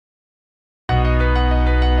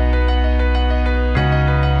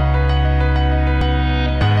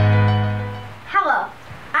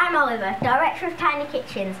Director of Tiny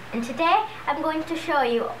Kitchens, and today I'm going to show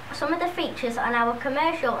you some of the features on our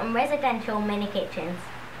commercial and residential mini kitchens.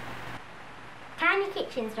 Tiny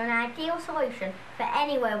kitchens are an ideal solution for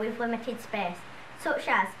anywhere with limited space, such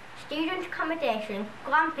as student accommodation,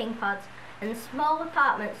 glamping pods, and small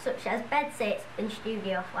apartments such as bedsits and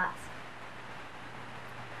studio flats.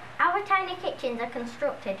 Our tiny kitchens are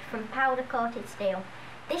constructed from powder-coated steel.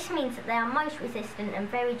 This means that they are moist resistant and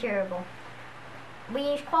very durable.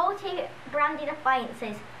 We use quality branded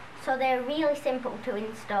appliances, so they are really simple to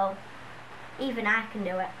install. Even I can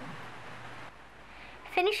do it.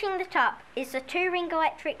 Finishing the top is the 2-ring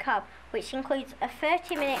electric hob, which includes a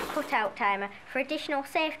 30-minute cut-out timer for additional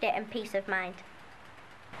safety and peace of mind.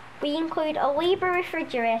 We include a Libra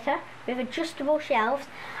refrigerator with adjustable shelves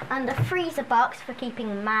and a freezer box for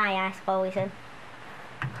keeping my ice bowls in.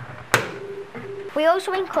 We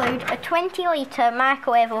also include a 20-litre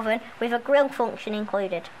microwave oven with a grill function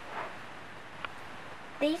included.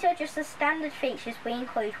 These are just the standard features we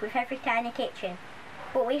include with every tiny kitchen,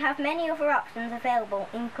 but we have many other options available,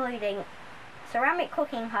 including ceramic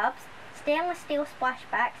cooking hobs, stainless steel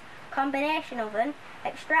splashbacks, combination oven,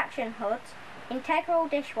 extraction hoods, integral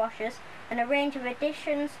dishwashers, and a range of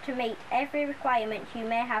additions to meet every requirement you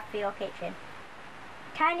may have for your kitchen.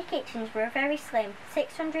 Tiny kitchens were very slim,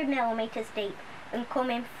 600mm deep, and come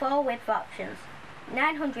in 4 width options: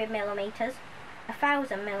 900mm,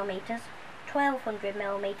 1000mm,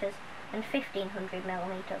 1200mm, and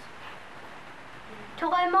 1500mm. To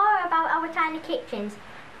learn more about our tiny kitchens,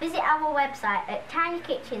 visit our website at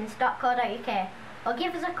tinykitchens.co.uk or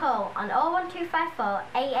give us a call on 01254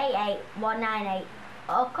 888 198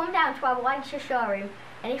 or come down to our Lancashire showroom,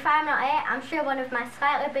 and if I'm not here, I'm sure one of my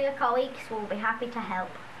slightly bigger colleagues will be happy to help.